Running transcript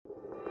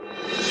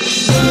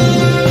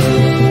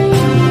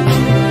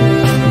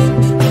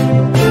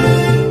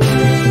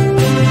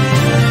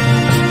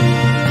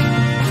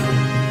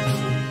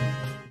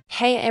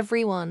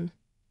everyone.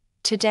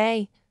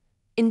 Today,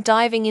 in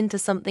diving into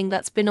something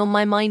that's been on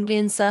my mind,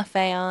 Windsurf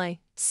AI.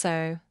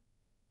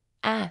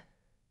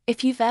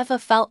 If you've ever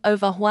felt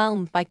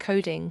overwhelmed by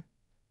coding,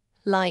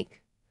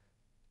 like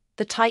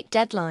the tight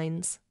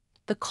deadlines,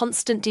 the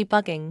constant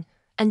debugging,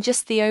 and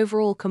just the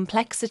overall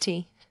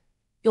complexity,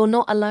 you're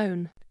not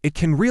alone. It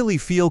can really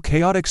feel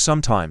chaotic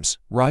sometimes,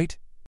 right?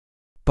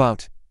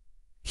 But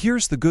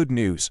here's the good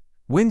news.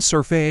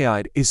 Windsurf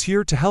AI is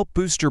here to help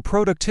boost your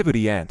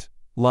productivity and,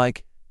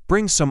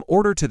 bring some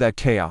order to that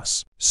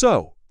chaos.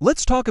 So,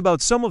 let's talk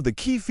about some of the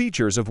key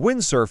features of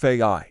Windsurf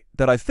AI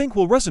that I think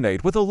will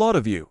resonate with a lot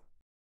of you.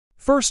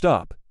 First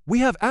up, we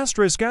have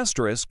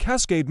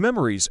Cascade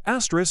Memories ***.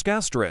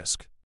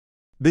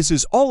 This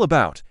is all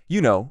about,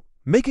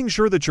 making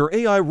sure that your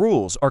AI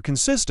rules are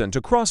consistent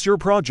across your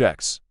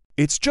projects.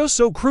 It's just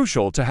so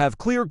crucial to have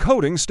clear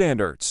coding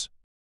standards.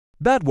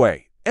 That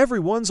way,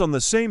 everyone's on the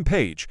same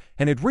page,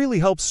 and it really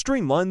helps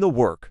streamline the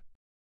work.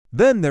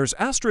 Then there's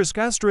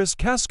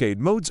Cascade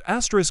Modes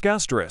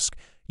 ***.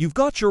 You've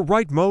got your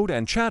write mode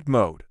and chat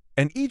mode,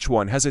 and each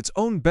one has its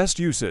own best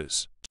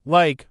uses.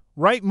 Like,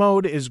 write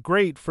mode is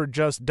great for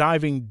just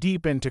diving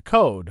deep into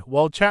code,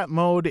 while chat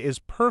mode is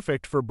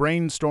perfect for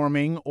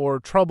brainstorming or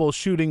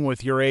troubleshooting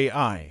with your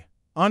AI.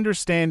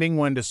 Understanding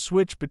when to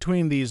switch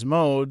between these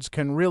modes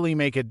can really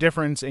make a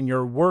difference in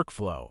your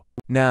workflow.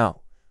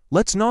 Now,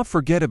 let's not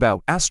forget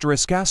about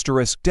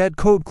dead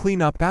code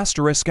cleanup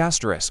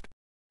 ***.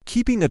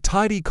 Keeping a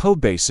tidy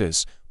codebase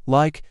is,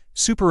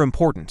 super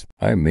important.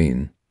 I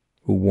mean,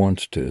 who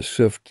wants to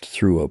sift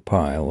through a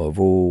pile of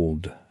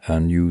old,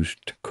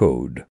 unused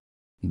code?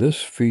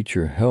 This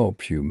feature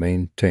helps you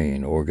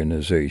maintain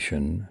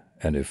organization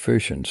and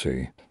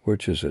efficiency,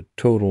 which is a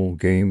total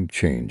game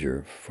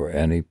changer for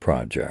any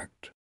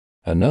project.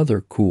 Another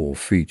cool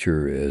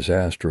feature is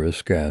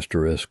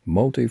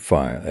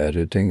multi-file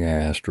editing ***.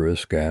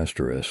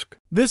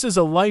 This is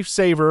a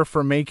lifesaver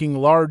for making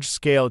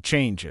large-scale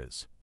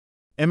changes.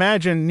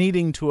 Imagine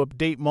needing to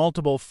update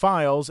multiple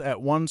files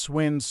at once.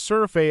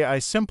 Windsurf AI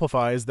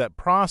simplifies that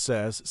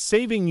process,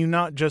 saving you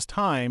not just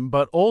time,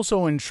 but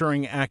also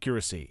ensuring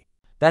accuracy.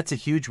 That's a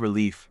huge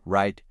relief,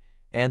 right?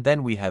 And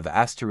then we have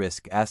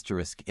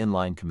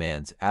inline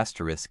commands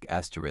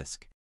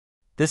 ***.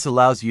 This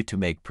allows you to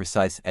make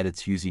precise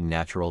edits using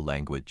natural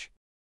language.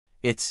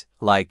 It's,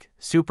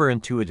 super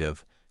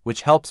intuitive,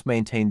 which helps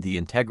maintain the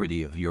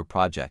integrity of your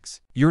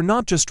projects. You're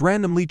not just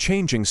randomly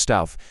changing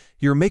stuff,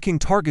 you're making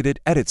targeted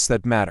edits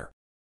that matter.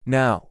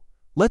 Now,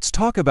 let's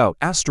talk about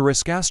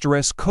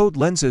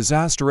Codelenses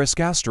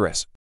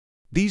 ***.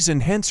 These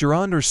enhance your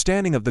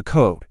understanding of the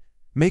code,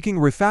 making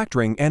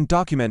refactoring and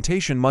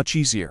documentation much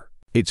easier.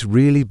 It's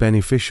really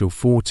beneficial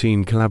for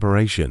team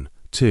collaboration,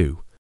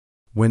 too.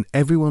 When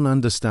everyone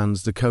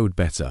understands the code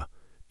better,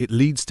 it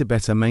leads to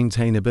better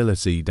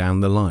maintainability down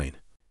the line.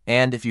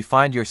 And if you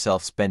find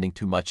yourself spending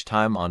too much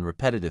time on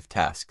repetitive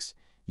tasks,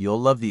 you'll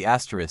love the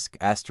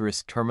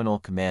 *** terminal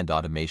command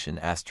automation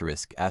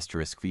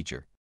 ***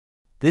 feature.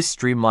 This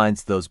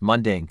streamlines those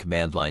mundane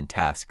command line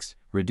tasks,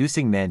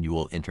 reducing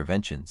manual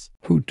interventions.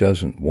 Who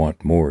doesn't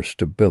want more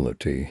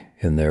stability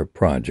in their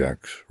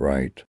projects,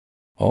 right?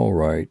 All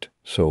right,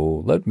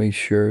 so let me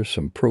share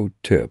some pro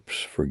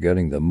tips for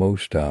getting the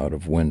most out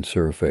of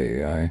Windsurf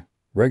AI.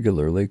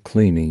 Regularly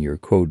cleaning your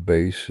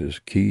codebase is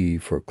key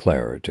for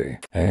clarity.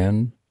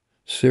 And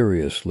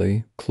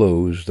seriously,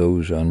 close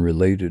those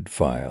unrelated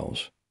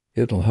files.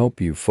 It'll help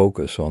you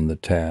focus on the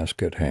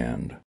task at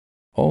hand.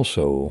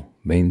 Also,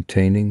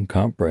 maintaining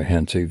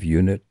comprehensive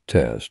unit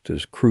test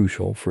is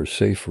crucial for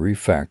safe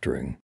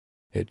refactoring.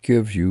 It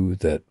gives you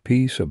that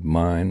peace of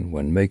mind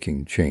when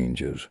making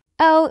changes.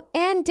 Oh,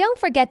 and don't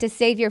forget to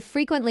save your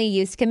frequently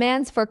used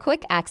commands for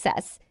quick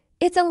access.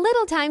 It's a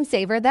little time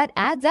saver that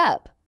adds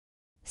up.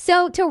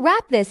 So to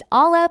wrap this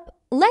all up,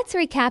 let's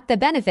recap the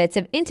benefits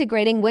of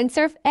integrating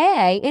Windsurf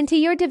AI into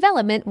your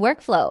development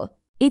workflow.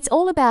 It's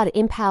all about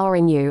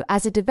empowering you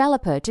as a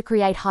developer to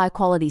create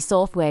high-quality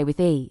software with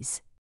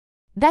ease.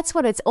 That's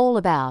what it's all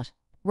about.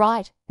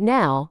 Right,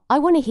 now, I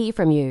want to hear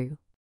from you.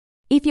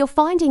 If you're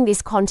finding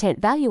this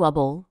content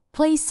valuable,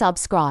 please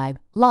subscribe,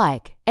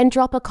 like, and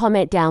drop a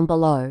comment down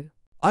below.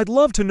 I'd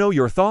love to know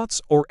your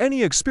thoughts or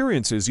any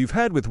experiences you've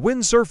had with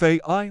Windsurf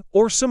AI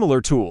or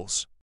similar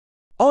tools.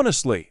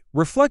 Honestly,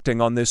 reflecting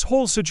on this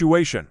whole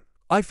situation,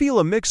 I feel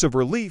a mix of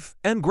relief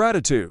and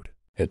gratitude.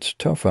 It's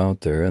tough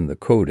out there in the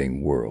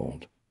coding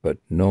world, but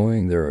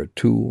knowing there are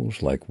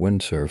tools like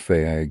Windsurf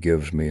AI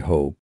gives me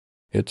hope.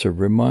 It's a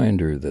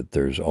reminder that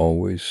there's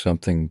always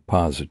something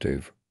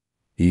positive,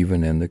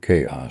 even in the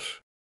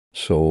chaos.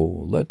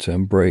 So let's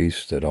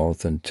embrace that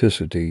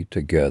authenticity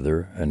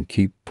together and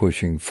keep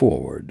pushing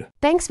forward.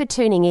 Thanks for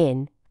tuning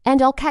in,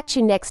 and I'll catch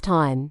you next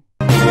time.